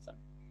aspects of them.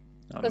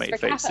 Because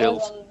for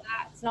capitalism,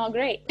 that's not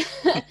great.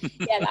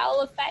 Yeah,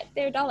 that'll affect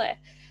their dollar.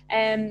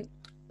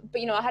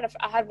 But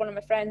I had one of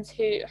my friends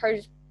who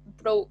hers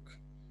broke,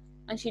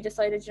 and she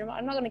decided,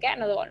 I'm not going to get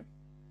another one.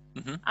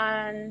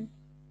 And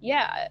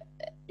yeah,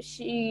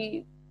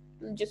 she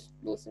just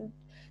listened.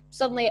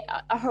 Suddenly,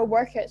 her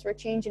workouts were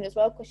changing as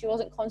well, because she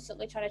wasn't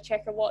constantly trying to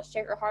check her watch,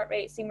 check her heart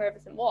rate, see where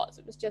everything was.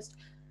 It was just,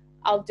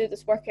 I'll do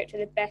this workout to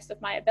the best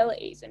of my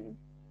abilities, and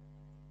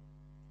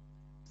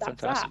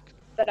that's fantastic. That.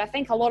 But I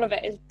think a lot of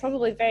it is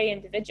probably very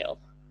individual,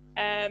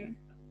 and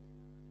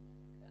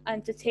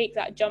to take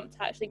that jump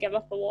to actually give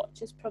up a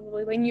watch is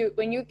probably when you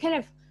kind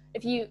of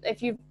if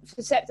you're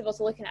susceptible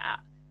to looking at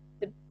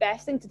it, the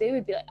best thing to do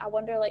would be like, I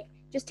wonder, like,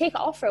 just take it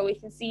off for a week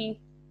and see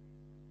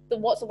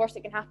what's the worst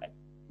that can happen.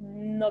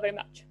 Not very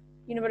much.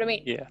 You know what I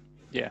mean? Yeah.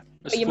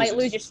 But you might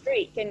lose your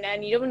streak, and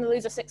then you don't want to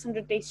lose a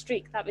 600-day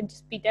streak. That would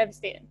just be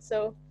devastating.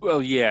 So.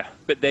 Well, yeah,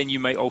 but then you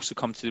might also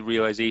come to the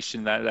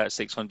realization that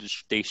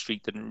 600-day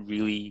streak doesn't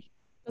mean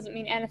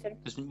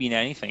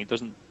anything. It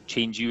doesn't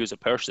change you as a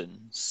person.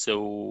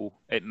 So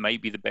it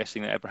might be the best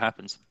thing that ever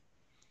happens.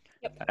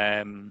 Yep.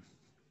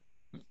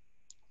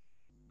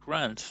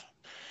 Grand.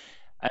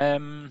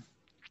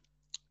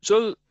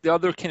 So the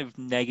other kind of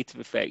negative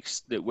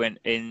effects that went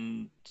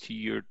into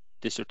your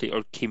dissertation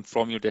or came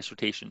from your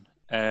dissertation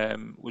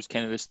was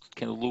kind of this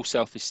kind of low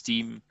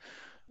self-esteem,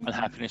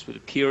 unhappiness with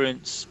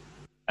appearance,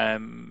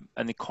 and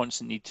the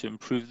constant need to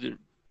improve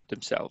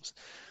themselves.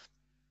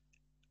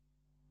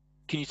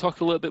 Can you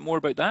talk a little bit more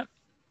about that?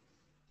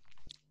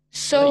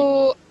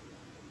 So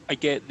I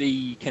get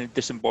the kind of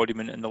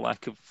disembodiment and the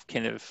lack of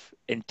kind of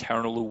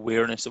internal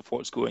awareness of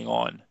what's going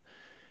on.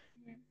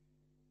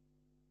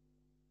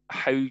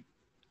 How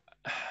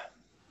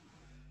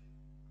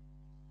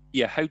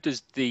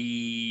does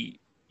the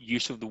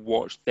use of the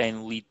watch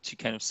then lead to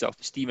kind of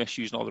self-esteem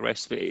issues and all the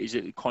rest of it? Is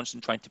it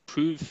constant trying to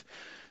prove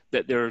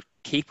that they're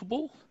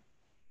capable,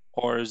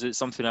 or is it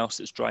something else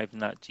that's driving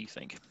that, do you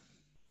think?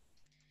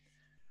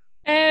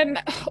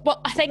 Well,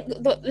 I think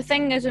the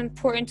thing is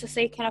important to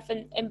say kind of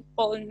in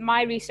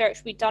my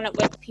research, we'd done it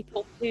with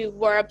people who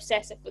were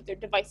obsessive with their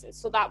devices.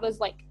 So that was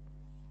like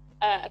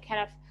a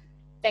kind of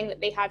thing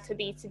that they had to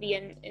be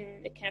in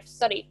the kind of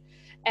study.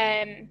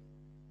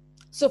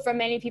 So for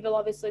many people,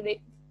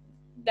 obviously,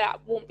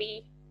 that won't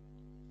be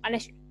an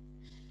issue.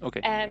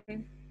 Okay.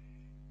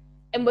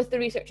 And with the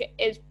research, it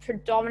is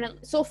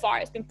so far,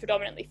 it's been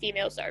predominantly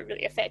females that are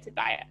really affected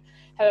by it.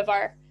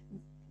 However,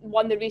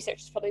 the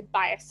research is probably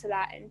biased to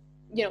that, and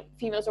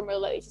females are more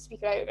likely to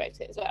speak out about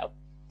it as well.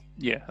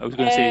 Yeah, I was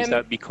going to say, is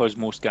that because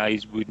most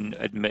guys wouldn't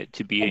admit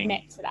to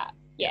that?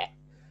 Yeah.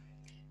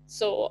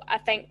 So I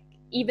think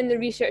even the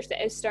research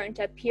that is starting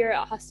to appear,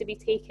 it has to be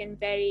taken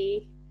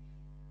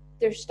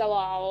there's still a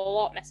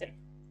lot missing.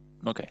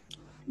 Okay.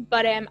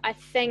 But I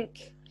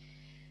think,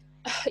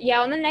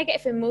 on the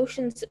negative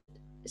emotions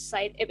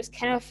side, it was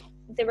kind of,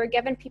 they were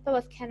giving people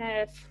of kind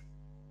of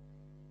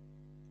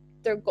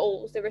their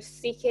goals. They were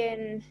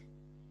seeking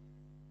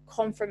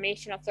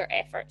confirmation of their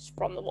efforts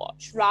from the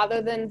watch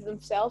rather than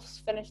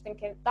themselves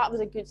thinking that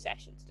was a good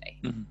session today.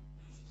 Mm-hmm.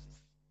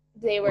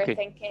 They were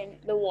thinking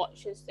the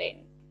watch is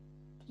saying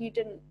you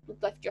didn't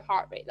lift your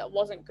heart rate, that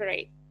wasn't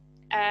great.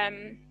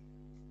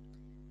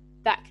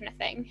 That kind of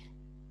thing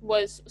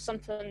was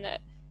something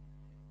that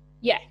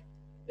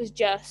was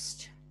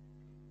just,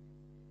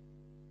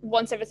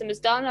 once everything was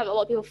done, a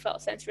lot of people felt a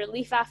sense of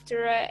relief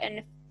after it,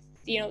 and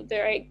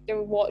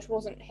their watch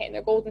wasn't hitting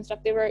their goals and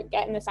stuff, they were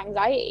getting this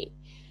anxiety.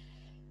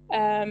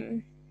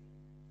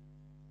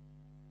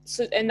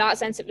 So in that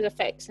sense, it was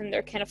affecting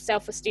their kind of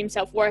self-esteem,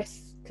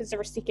 self-worth, because they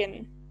were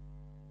seeking,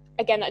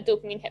 again, that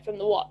dopamine hit from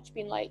the watch,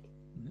 being like,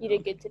 you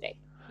did good today.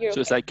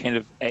 So it's that kind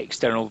of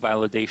external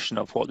validation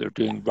of what they're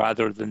doing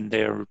rather than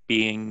they're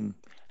being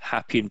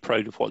happy and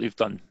proud of what they've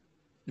done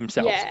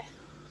themselves. Yeah.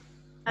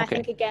 I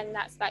think, again,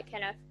 that's that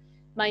kind of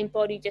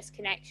mind-body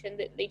disconnection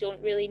that they don't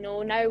really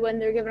know now when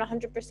they're given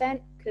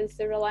 100% because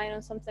they're relying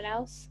on something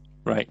else.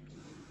 Right.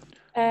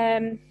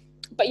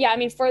 But yeah,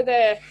 we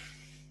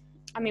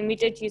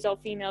did use all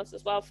females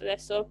as well for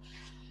this. So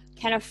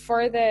kind of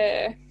for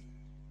the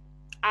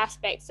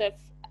aspects of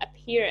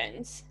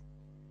appearance,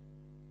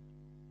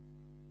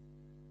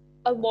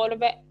 a lot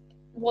of it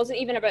wasn't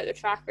even about the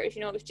trackers,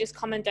 it was just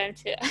coming down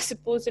to, I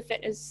suppose, the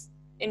fitness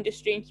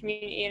industry and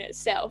community in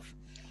itself.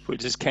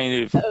 Which is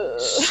kind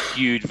of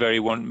skewed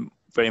very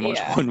much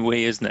one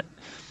way, isn't it?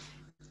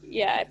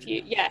 Yeah,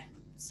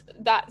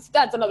 that's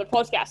another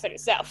podcast in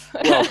itself.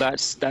 Well,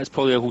 that's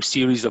probably a whole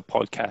series of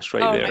podcasts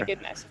there. Oh my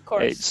goodness, of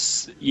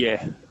course.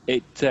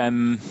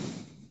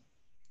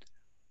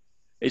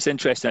 It's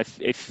interesting.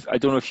 If I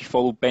don't know if you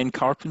follow Ben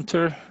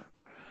Carpenter,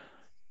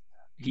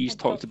 he's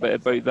talked a bit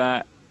about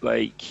that.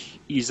 Like,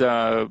 he's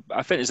a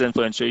fitness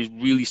influencer. He's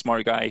a really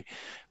smart guy.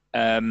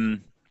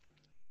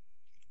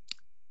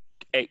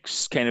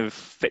 Ex kind of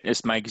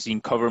fitness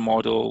magazine cover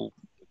model,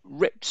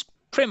 ripped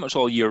pretty much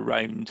all year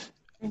round.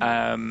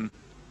 Mm-hmm.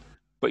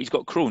 But he's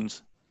got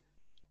Crohn's,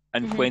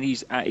 and when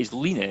he's at his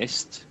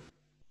leanest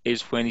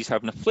is when he's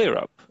having a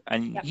flare-up,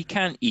 and he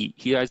can't eat.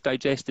 He has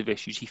digestive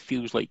issues. He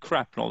feels like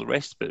crap and all the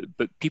rest of it.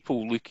 But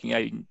people looking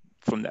out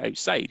from the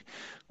outside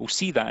will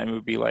see that and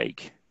will be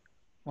like,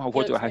 "Wow,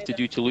 what do I have to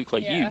do to look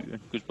like you?"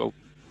 Because, well,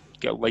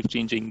 get a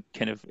life-changing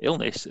kind of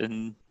illness,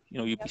 and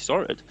you'll be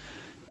sorted.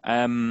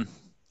 And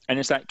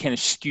it's that kind of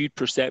skewed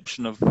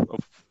perception of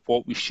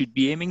what we should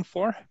be aiming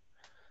for,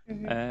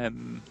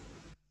 and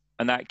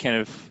that kind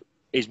of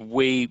is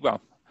I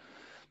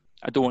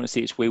don't want to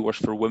say it's way worse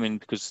for women,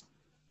 because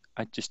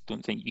I just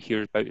don't think you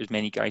hear about as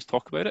many guys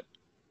talk about it.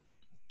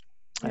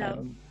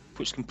 No.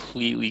 Which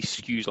completely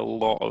skews a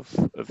lot of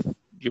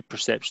your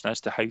perception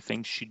as to how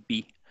things should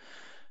be.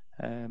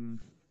 Totally.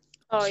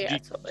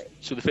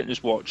 So the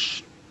fitness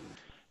watch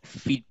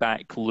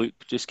feedback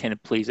loop just kind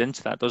of plays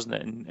into that, doesn't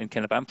it, and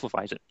kind of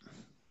amplifies it.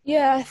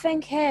 Yeah, I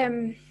think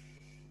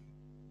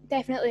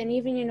definitely, and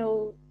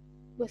even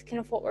with kind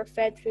of what we're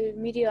fed through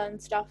media and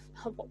stuff,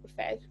 what we're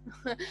fed,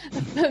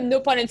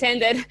 no pun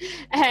intended,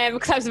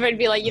 because I was about to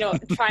be like,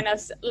 trying to,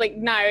 like,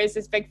 now is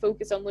this big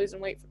focus on losing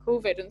weight for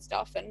COVID and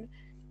stuff, and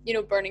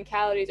burning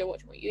calories or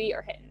watching what you eat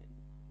or hitting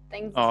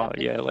things.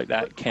 Like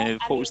that kind of,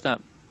 what was that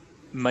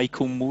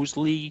Michael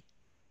Mosley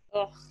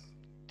Ugh.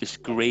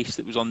 disgrace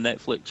that was on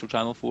Netflix or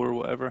Channel 4 or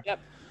whatever. Yep.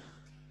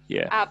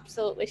 Yeah.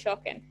 Absolutely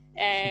shocking.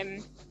 Yeah.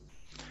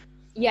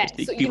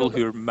 Just take people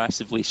who are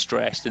massively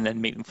stressed and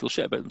then make them feel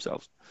shit about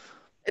themselves.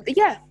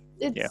 Yeah.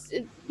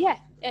 Yeah.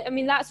 I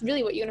mean, that's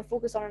really what you're going to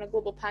focus on in a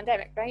global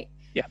pandemic, right?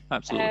 Yeah,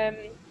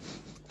 absolutely.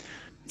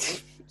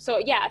 So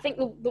yeah, I think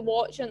the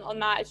watch on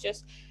that is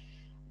just,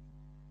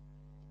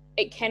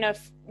 it kind of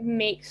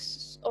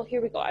makes, oh,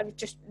 here we go.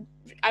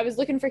 I was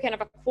looking for kind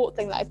of a quote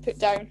thing that I put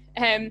down.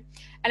 And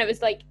it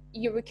was like,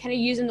 you were kind of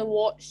using the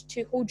watch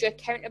to hold you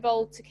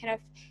accountable to kind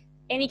of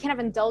any kind of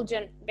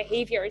indulgent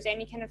behaviors,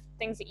 any kind of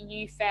things that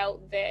you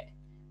felt that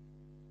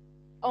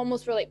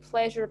almost were like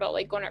pleasurable,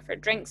 like going out for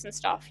drinks and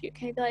stuff. You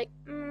kind of be like,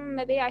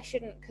 maybe I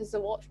shouldn't, because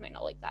the watch might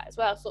not like that as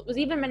well. So it was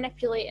even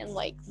manipulating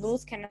like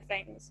those kind of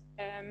things.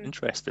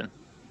 Interesting.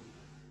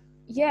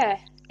 Yeah,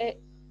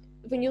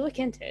 when you look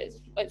into it,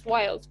 it's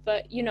wild,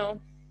 but you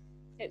know,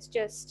 it's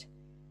just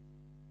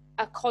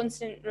a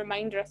constant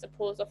reminder, I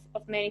suppose, of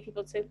many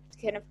people to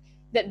kind of,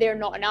 that they're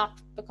not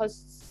enough,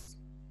 because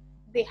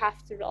they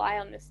have to rely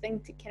on this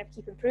thing to kind of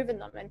keep improving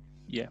them. And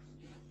yeah.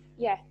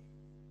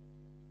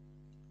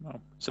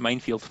 Well, it's a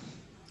minefield.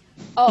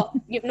 Oh,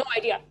 you have no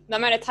idea the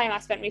amount of time I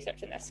spent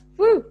researching this.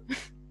 Woo!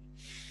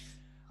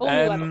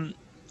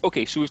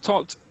 Okay, so we've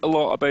talked a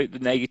lot about the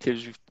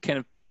negatives. We've kind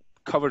of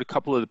covered a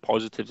couple of the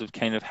positives of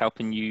kind of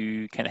helping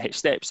you kind of hit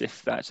steps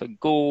if that's a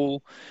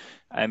goal.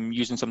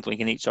 Using something like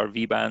an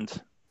HRV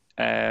band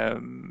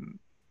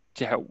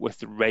to help with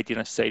the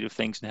readiness side of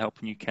things and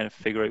helping you kind of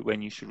figure out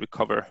when you should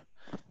recover.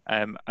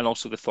 And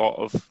also the thought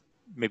of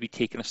maybe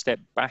taking a step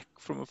back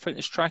from a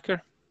fitness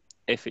tracker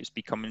if it's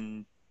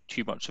becoming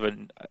too much of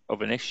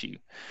an issue.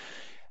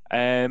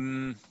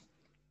 I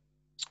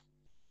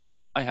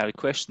had a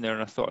question there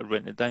and I thought I'd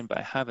written it down, but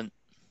I haven't.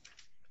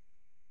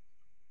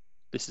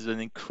 This is an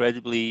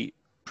incredibly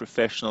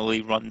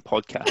professionally run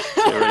podcast,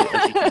 Sarah,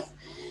 as you can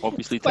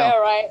obviously tell. Quite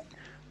all right.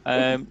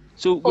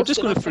 So we're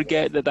just going to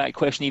forget that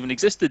question even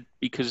existed,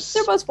 because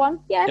there was one.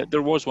 Yeah,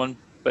 there was one,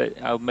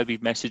 but I'll maybe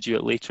message you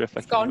it later if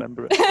I can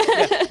remember it.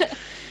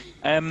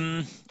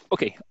 Yeah.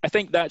 Okay, I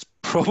think that's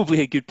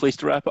probably a good place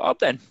to wrap it up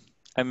then.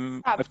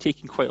 I've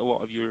taken quite a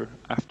lot of your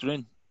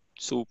afternoon,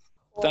 so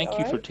thank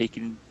you for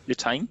taking the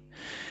time.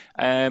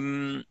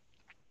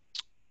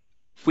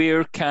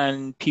 Where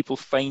can people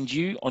find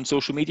you on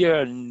social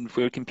media, and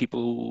where can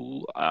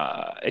people,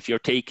 if you're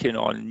taking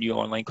on new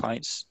online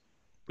clients,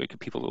 where can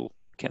people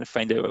kind of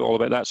find out all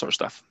about that sort of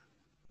stuff?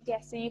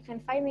 Yeah, so you can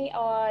find me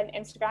on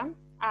Instagram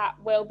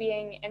at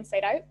Wellbeing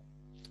Inside Out.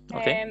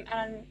 Okay.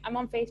 And I'm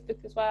on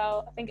Facebook as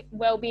well. I think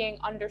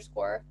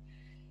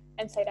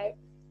Wellbeing_Inside Out.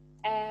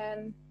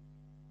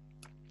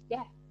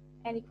 Yeah,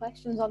 any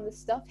questions on this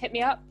stuff, hit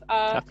me up.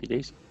 Happy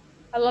days.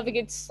 I love a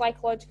good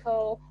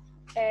psychological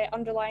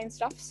underlying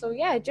stuff. So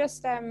yeah,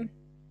 just that's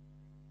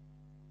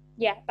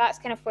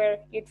kind of where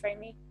you'd find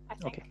me, I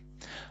think. Okay.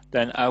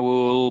 Then I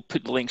will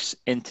put the links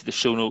into the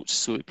show notes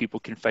so that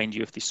people can find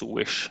you if they so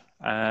wish.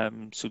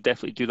 So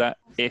definitely do that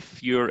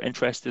if you're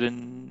interested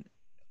in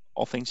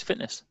all things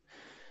fitness.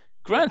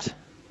 Grant.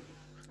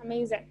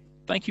 Amazing.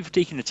 Thank you for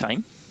taking the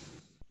time.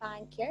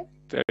 Thank you.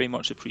 Very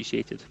much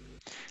appreciated.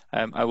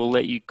 I will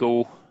let you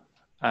go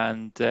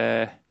and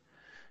get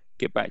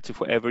back to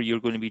whatever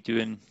you're going to be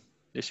doing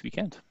this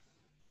weekend.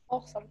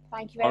 Awesome.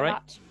 Thank you very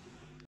much.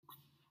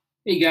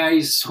 Hey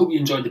guys, hope you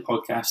enjoyed the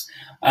podcast.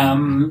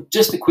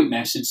 Just a quick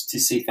message to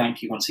say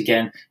thank you once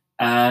again.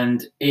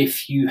 And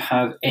if you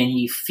have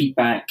any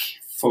feedback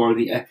for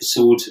the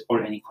episode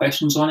or any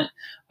questions on it,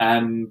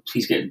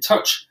 please get in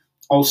touch.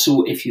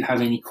 Also, if you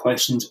have any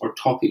questions or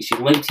topics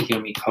you'd like to hear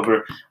me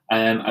cover,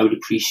 I would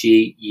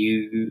appreciate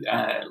you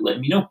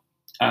letting me know,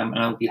 and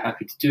I'll be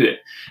happy to do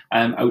it.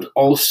 I would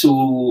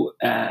also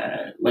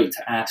like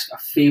to ask a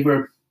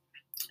favour,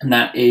 and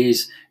that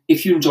is,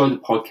 if you enjoy the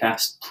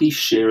podcast, please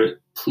share it.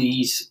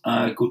 Please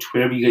go to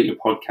wherever you get your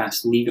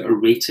podcast, leave it a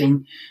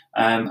rating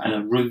and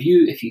a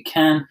review if you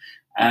can.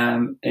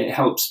 It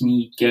helps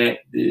me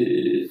get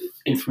the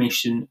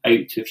information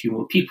out to a few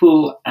more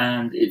people,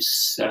 and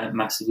it's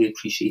massively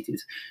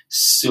appreciated.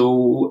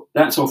 So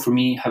that's all for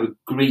me. Have a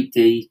great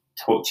day.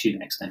 Talk to you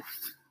next time.